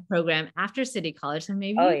grad program after City College, so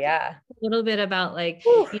maybe a little bit about like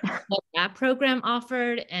what that program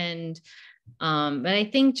offered. And but I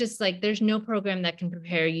think just like there's no program that can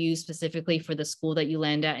prepare you specifically for the school that you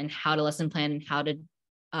land at, and how to lesson plan, and how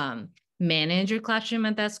to manage your classroom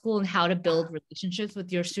at that school, and how to build relationships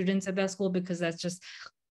with your students at that school, because that's just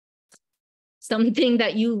something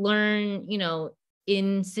that you learn,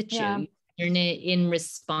 in situ. You learn it in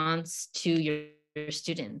response to your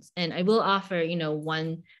students. And I will offer,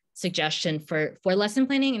 one suggestion for lesson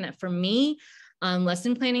planning, and that for me,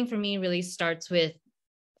 lesson planning for me really starts with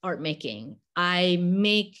art making. I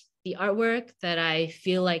make the artwork that I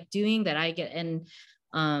feel like doing, that I get, and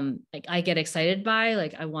like I get excited by.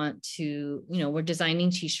 Like I want to, we're designing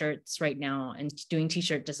t-shirts right now and doing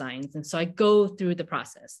t-shirt designs. And so I go through the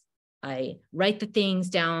process. I write the things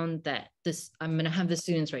down that I'm going to have the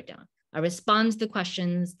students write down. I respond to the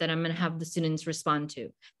questions that I'm going to have the students respond to,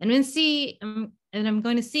 and then I'm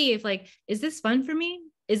going to see if like, is this fun for me?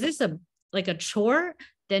 Is this a like a chore,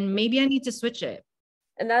 then maybe I need to switch it.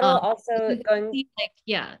 And that'll also going like,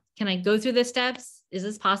 yeah, can I go through the steps? Is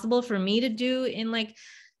this possible for me to do in like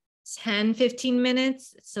 10, 15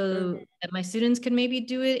 minutes so that my students can maybe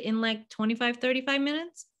do it in like 25, 35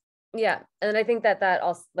 minutes? Yeah. And I think that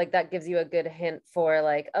also like that gives you a good hint for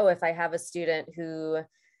like, oh, if I have a student who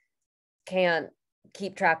can't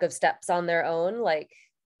keep track of steps on their own, like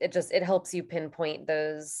it helps you pinpoint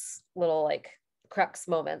those little like crux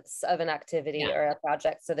moments of an activity or a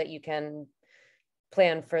project so that you can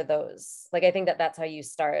plan for those. Like, I think that that's how you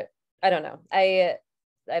start. I don't know. I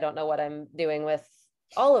don't know what I'm doing with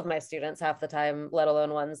all of my students half the time, let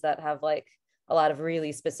alone ones that have like a lot of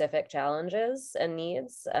really specific challenges and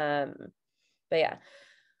needs. But yeah,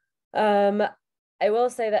 I will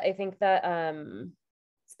say that I think that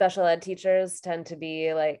special ed teachers tend to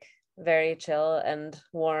be like very chill and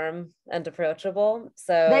warm and approachable.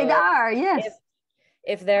 So they are, yes.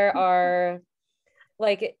 If there are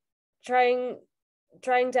like trying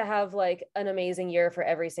to have like an amazing year for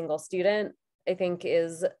every single student, I think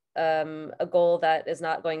is a goal that is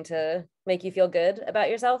not going to make you feel good about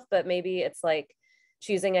yourself, but maybe it's like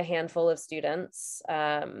choosing a handful of students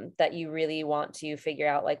that you really want to figure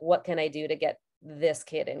out like, what can I do to get this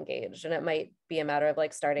kid engaged? And it might be a matter of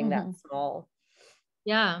like starting that small.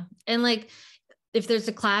 Yeah. And like, if there's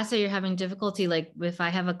a class that you're having difficulty, like if I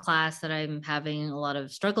have a class that I'm having a lot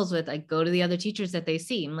of struggles with, I go to the other teachers that they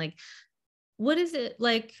see. I'm like, what is it?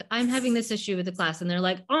 Like, I'm having this issue with the class. And they're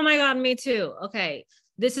like, oh my God, me too. Okay.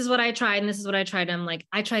 This is what I tried. And this is what I tried. I'm like,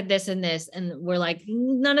 I tried this and this. And we're like,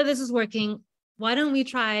 none of this is working. Why don't we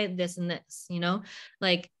try this and this? You know,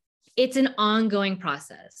 like it's an ongoing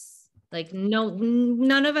process. Like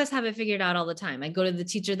none of us have it figured out all the time. I go to the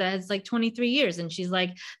teacher that has like 23 years and she's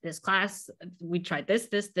like, this class, we tried this.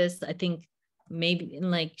 I think maybe,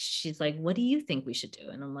 and like, she's like, what do you think we should do?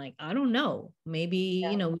 And I'm like, I don't know. Maybe,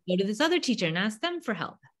 you know, we go to this other teacher and ask them for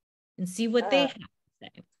help and see what they have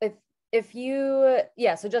to say. If you,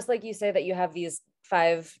 so just like you say that you have these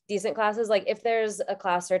 5 decent classes, like if there's a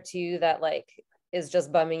class or 2 that like is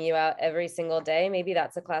just bumming you out every single day, maybe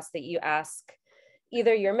that's a class that you ask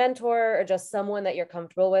either your mentor or just someone that you're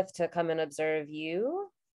comfortable with to come and observe you.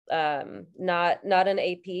 Not an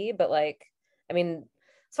AP, but like, I mean,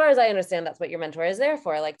 as far as I understand, that's what your mentor is there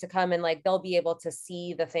for, like to come and like, they'll be able to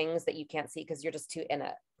see the things that you can't see because you're just too in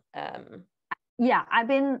it. Yeah, I've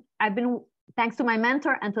been, thanks to my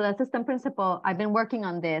mentor and to the assistant principal, I've been working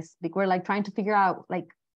on this because we're like trying to figure out like,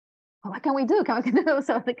 what can we do?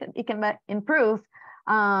 So it can improve.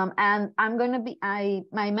 And I'm going to be,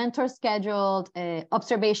 my mentor scheduled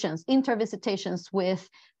observations, intervisitations with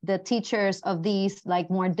the teachers of these like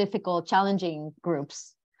more difficult, challenging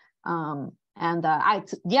groups. And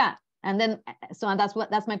then, so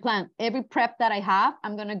that's my plan. Every prep that I have,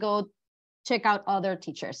 I'm going to go check out other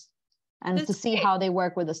teachers and to see how they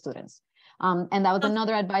work with the students. And that was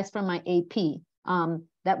another advice from my AP.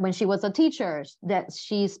 That when she was a teacher, that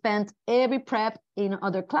she spent every prep in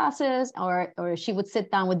other classes, or she would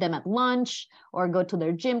sit down with them at lunch or go to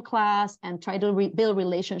their gym class and try to build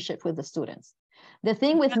relationship with the students. The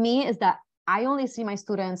thing with me is that I only see my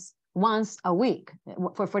students once a week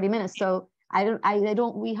for 40 minutes. So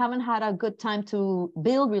we haven't had a good time to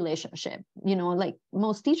build relationship. You know, like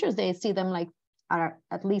most teachers, they see them like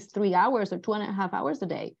at least 3 hours or 2.5 hours a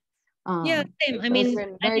day. Yeah, same. I mean,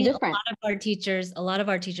 very different. A lot of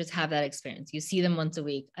our teachers have that experience. You see them once a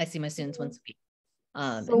week. I see my students once a week.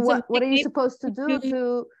 So what are you supposed to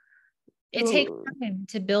do it takes time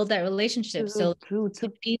to build that relationship. So to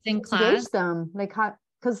in class, engage them, like how,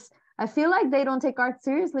 because I feel like they don't take art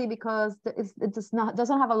seriously because it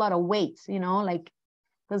doesn't have a lot of weight, you know, like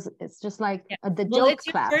because it's just like the joke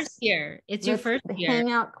class. First year. It's your first year.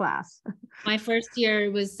 Hangout class. My first year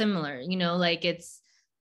was similar, you know, like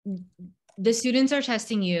the students are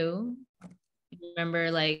testing you. Remember,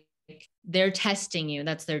 like they're testing you.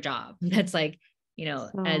 That's their job. That's like, you know,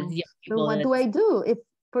 as young people. So what do I do? If,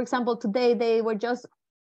 for example, today they were just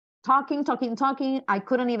talking. I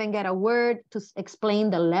couldn't even get a word to explain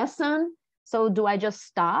the lesson. So do I just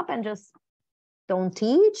stop and just don't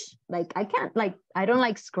teach? Like I can't, like, I don't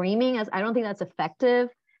like screaming, as I don't think that's effective.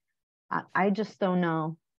 I just don't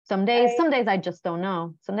know. Some days I just don't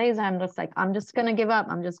know. Some days I'm just like, I'm just going to give up.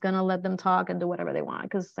 I'm just going to let them talk and do whatever they want.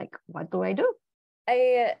 Cause like, what do I do?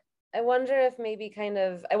 I wonder if maybe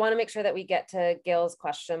I want to make sure that we get to Gail's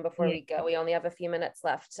question before we go. We only have a few minutes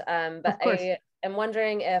left. But I am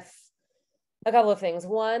wondering if a couple of things.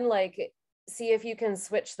 One, like, see if you can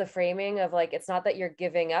switch the framing of like, it's not that you're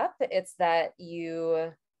giving up, it's that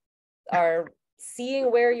you are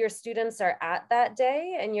seeing where your students are at that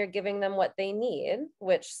day, and you're giving them what they need,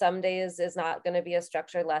 which some days is not going to be a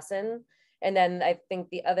structured lesson. And then I think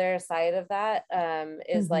the other side of that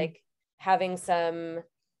is like having some,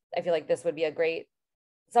 I feel like this would be a great,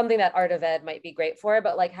 something that Art of Ed might be great for,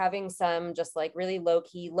 but like having some just like really low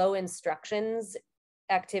key, low instructions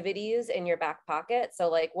activities in your back pocket. So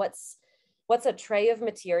like what's a tray of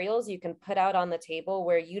materials you can put out on the table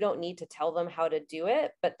where you don't need to tell them how to do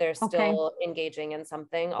it, but they're still engaging in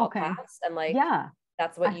something all class. And like,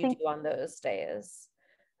 that's what you do on those days.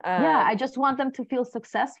 I just want them to feel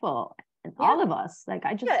successful. And all of us, like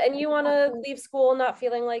I just, and you want to leave school not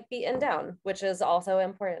feeling like beaten down, which is also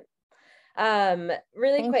important.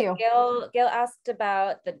 Really quick, Gail asked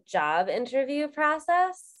about the job interview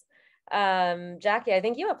process. Jackie, I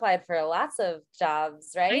think you applied for lots of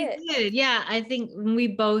jobs, right? I did. Yeah, I think we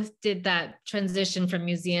both did that transition from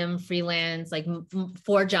museum freelance, like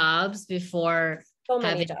 4 jobs before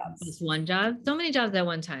having just one job. So many jobs at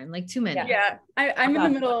one time, like too many. Yeah, I'm in the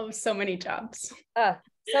middle of so many jobs.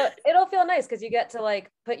 So it'll feel nice because you get to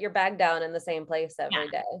like put your bag down in the same place every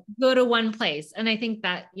day. Go to one place. And I think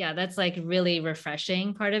that, that's like really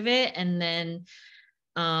refreshing part of it. And then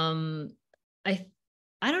I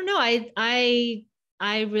don't know, I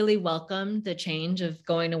really welcomed the change of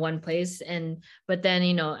going to one place. But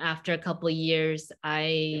then, after a couple of years,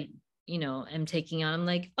 I am taking on, I'm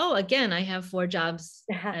like, oh, again, I have 4 jobs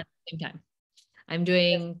at the same time. I'm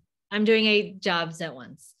doing 8 jobs at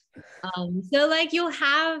once. So like you'll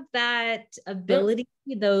have that ability,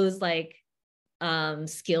 those like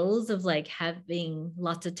skills of like having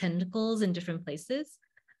lots of tentacles in different places.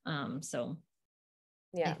 So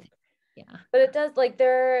but it does, like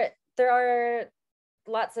there are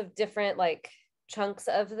lots of different like chunks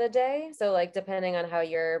of the day. So like depending on how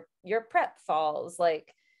your prep falls,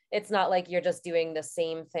 like it's not like you're just doing the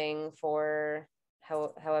same thing for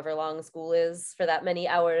however long school is for that many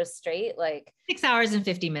hours straight, like 6 hours and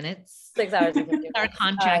 50 minutes. 6 hours and 50 minutes. Our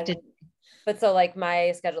contracted. But so like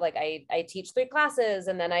my schedule, like I teach 3 classes,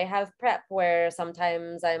 and then I have prep where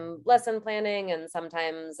sometimes I'm lesson planning and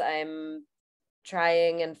sometimes I'm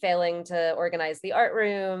trying and failing to organize the art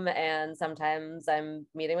room, and sometimes I'm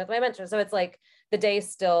meeting with my mentor. So it's like the day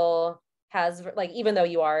still has, like, even though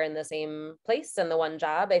you are in the same place and the one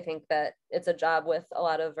job, I think that it's a job with a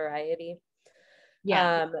lot of variety.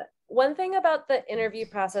 One thing about the interview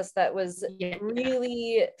process that was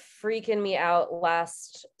really freaking me out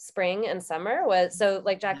last spring and summer was, so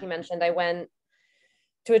like Jackie mentioned, I went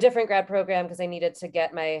to a different grad program because I needed to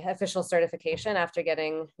get my official certification after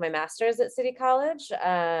getting my master's at City College.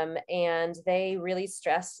 And they really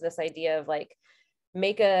stressed this idea of like,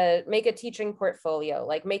 make a teaching portfolio,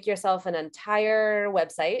 like make yourself an entire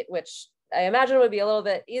website, which I imagine would be a little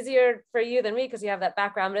bit easier for you than me because you have that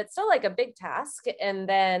background, but it's still like a big task. And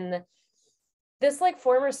then this like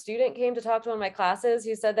former student came to talk to one of my classes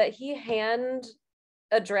who said that he hand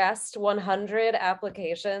addressed 100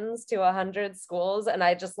 applications to 100 schools. And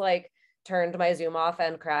I just like turned my Zoom off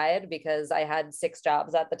and cried because I had 6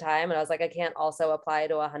 jobs at the time. And I was like, I can't also apply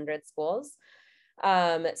to 100 schools.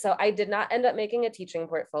 So I did not end up making a teaching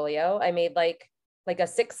portfolio. I made like a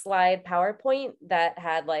 6-slide PowerPoint that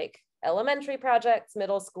had like elementary projects,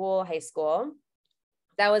 middle school, high school.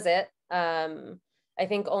 That was it. I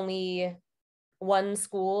think only 1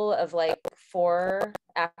 school of like 4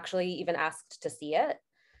 actually even asked to see it.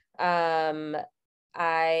 I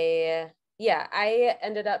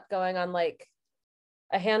ended up going on like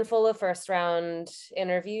a handful of first round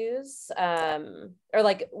interviews, or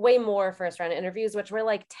like way more first round interviews, which were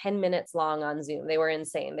like 10 minutes long on Zoom. They were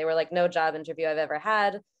insane. They were like no job interview I've ever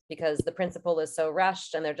had because the principal is so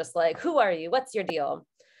rushed and they're just like, who are you? What's your deal?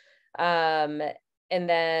 And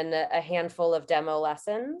then a handful of demo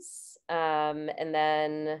lessons. And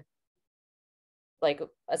then like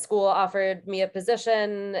a school offered me a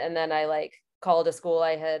position, and then I like called a school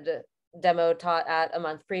I had demo taught at a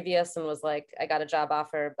month previous and was like, I got a job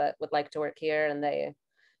offer, but would like to work here. And they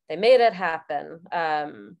made it happen. But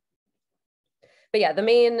yeah,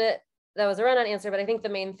 that was a run-on answer, but I think the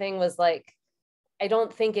main thing was like, I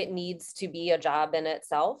don't think it needs to be a job in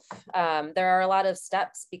itself. There are a lot of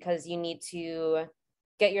steps because you need to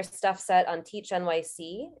get your stuff set on Teach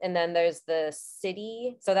NYC. And then there's the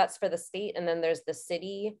city. So that's for the state. And then there's the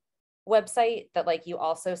city website that like you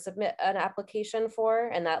also submit an application for,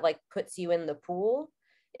 and that like puts you in the pool.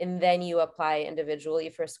 And then you apply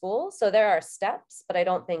individually for school. So there are steps, but I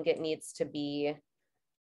don't think it needs to be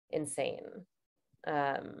insane.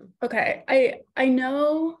 Okay. I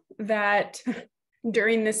know that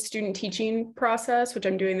during this student teaching process, which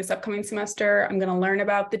I'm doing this upcoming semester, I'm going to learn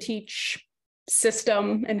about the Teach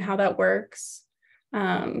system and how that works.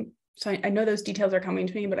 So I know those details are coming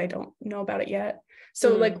to me, but I don't know about it yet.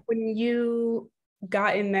 So like when you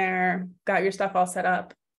got in there, got your stuff all set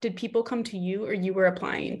up, did people come to you or you were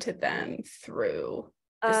applying to them through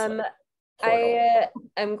this,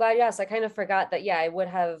 I'm glad you asked. I kind of forgot that, yeah, I would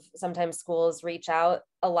have sometimes schools reach out.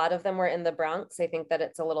 A lot of them were in the Bronx. I think that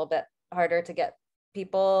it's a little bit harder to get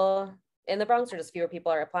people in the Bronx, or just fewer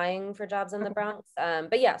people are applying for jobs in the Bronx.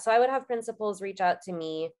 But yeah, so I would have principals reach out to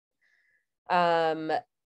me. But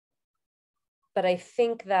I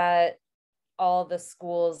think that all the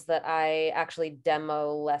schools that I actually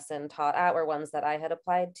demo lesson taught at were ones that I had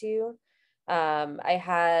applied to. I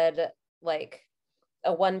had like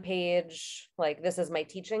a 1-page, like, this is my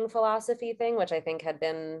teaching philosophy thing, which I think had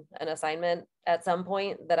been an assignment at some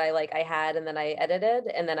point that I had, and then I edited,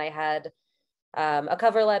 and then I had a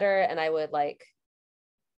cover letter, and I would like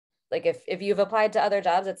if you've applied to other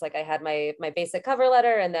jobs, it's like I had my basic cover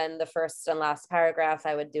letter, and then the first and last paragraph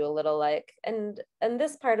I would do a little like, and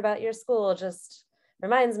this part about your school just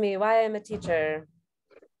reminds me why I'm a teacher.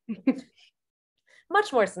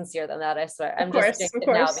 Much more sincere than that, I swear. I'm just doing it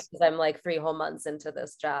now because I'm like 3 whole months into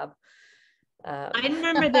this job. I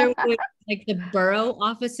remember there were like the borough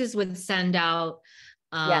offices would send out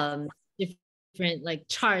different like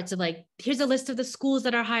charts of like, here's a list of the schools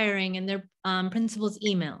that are hiring and their principals'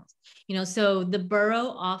 emails. You know, so the borough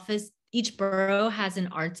office, each borough has an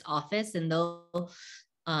arts office, and they'll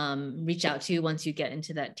reach out to you once you get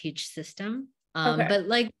into that teach system. But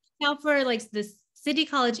like now for like this city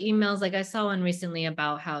college emails, like I saw one recently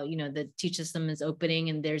about how, you know, the teach system is opening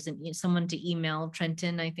and there's someone to email,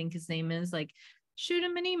 Trenton, I think his name is, like, shoot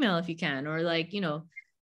him an email if you can, or like, you know,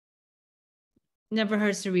 never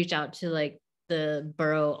hurts to reach out to like the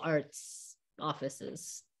borough arts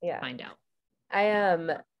offices. Find out.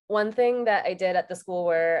 One thing that I did at the school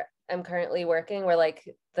where I'm currently working, where like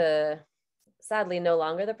sadly no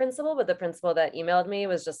longer the principal, but the principal that emailed me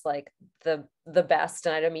was just like the best,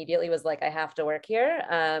 and I immediately was like, I have to work here.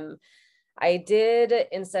 I did,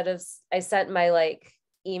 I sent my like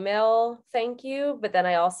email thank you, but then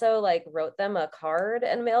I also like wrote them a card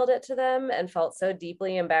and mailed it to them, and felt so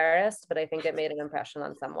deeply embarrassed, but I think it made an impression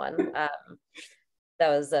on someone. That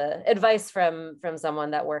was advice from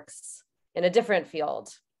someone that works in a different field.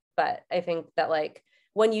 But I think that like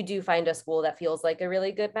when you do find a school that feels like a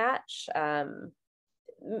really good match,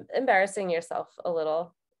 embarrassing yourself a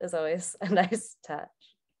little is always a nice touch.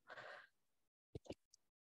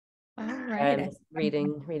 All right. I'm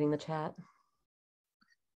reading the chat.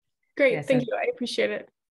 Great, yes, thank you. I appreciate it.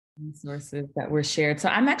 Resources that were shared. So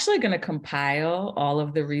I'm actually going to compile all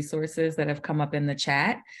of the resources that have come up in the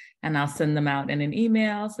chat, and I'll send them out in an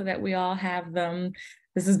email so that we all have them.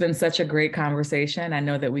 This has been such a great conversation. I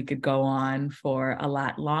know that we could go on for a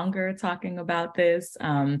lot longer talking about this,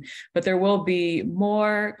 but there will be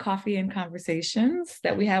more coffee and conversations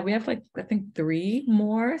that we have. We have like, I think 3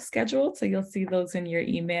 more scheduled, so you'll see those in your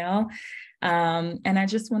email. And I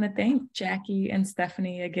just want to thank Jackie and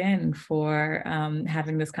Stefanie again for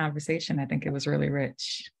having this conversation. I think it was really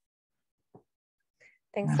rich.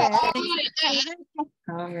 Thanks.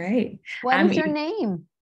 All right. What is your name?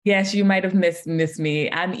 Yes, you might have missed me.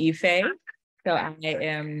 I'm Ife. So I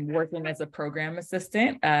am working as a program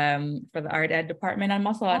assistant for the art ed department. I'm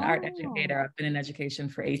also an art educator. I've been in education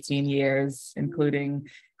for 18 years, including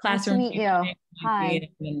classroom teaching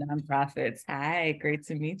and nonprofits. Hi, great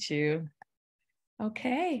to meet you.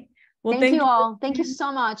 Okay. Well, thank you all. Thank you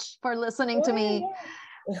so much for listening to me.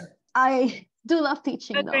 I do love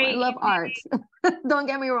teaching though. I love art. Don't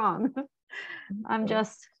get me wrong. I'm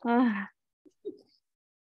just...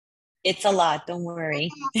 It's a lot, don't worry.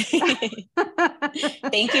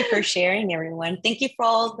 Thank you for sharing, everyone. Thank you for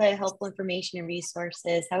all the helpful information and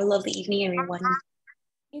resources. Have a lovely evening, everyone.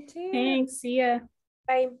 You too. Thanks, see ya.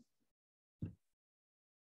 Bye.